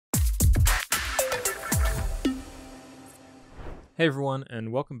Hey everyone,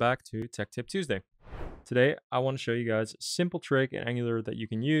 and welcome back to Tech Tip Tuesday. Today, I want to show you guys a simple trick in Angular that you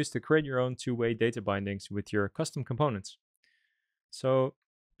can use to create your own two-way data bindings with your custom components. So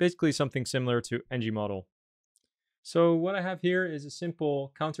basically something similar to ngModel. So what I have here is a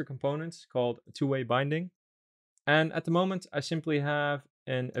simple counter component called a two-way binding. And at the moment, I simply have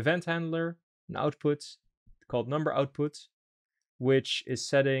an event handler, an output called number output, which is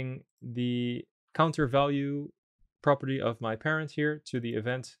setting the counter value property of my parent here to the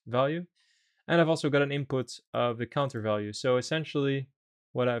event value. And I've also got an input of the counter value. So essentially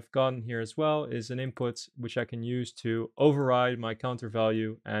what I've gotten here as well is an input which I can use to override my counter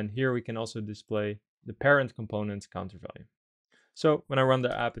value. And here we can also display the parent component counter value. So when I run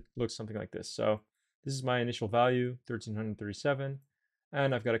the app, it looks something like this. So this is my initial value, 1337,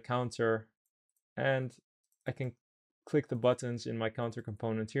 and I've got a counter, and I can click the buttons in my counter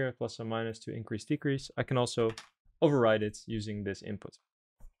component here, plus or minus to increase, decrease. I can also override it using this input.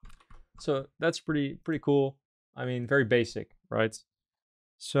 So that's pretty cool. I mean, very basic, right?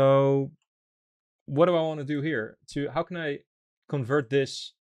 So what do I want to do here? How can I convert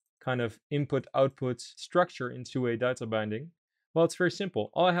this kind of input-output structure into a data binding? Well, it's very simple.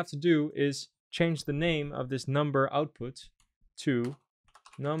 All I have to do is change the name of this number output to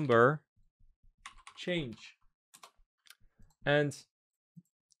number change. And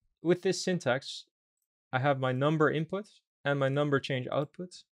with this syntax, I have my number input and my number change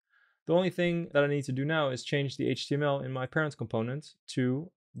output. The only thing that I need to do now is change the HTML in my parent component to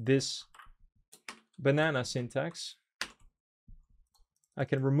this banana syntax. I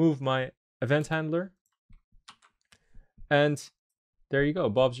can remove my event handler, and there you go,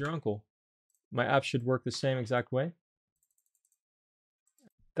 Bob's your uncle. My app should work the same exact way.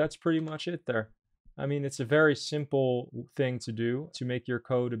 That's pretty much it there. I mean, it's a very simple thing to do to make your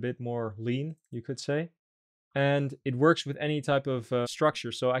code a bit more lean, you could say. And it works with any type of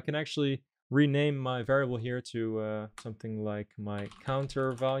structure. So I can actually rename my variable here to something like my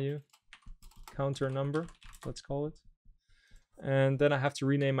counter value, counter number, let's call it. And then I have to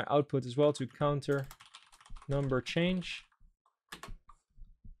rename my output as well to counter number change.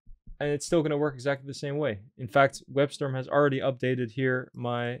 And it's still going to work exactly the same way. In fact, WebStorm has already updated here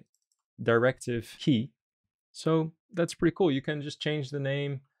my directive key. So that's pretty cool. You can just change the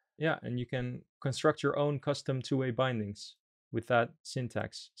name. Yeah, and you can construct your own custom two-way bindings with that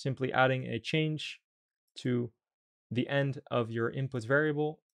syntax, simply adding a change to the end of your input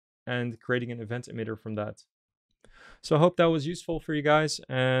variable and creating an event emitter from that. So I hope that was useful for you guys,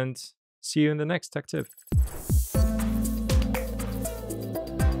 and see you in the next tech tip.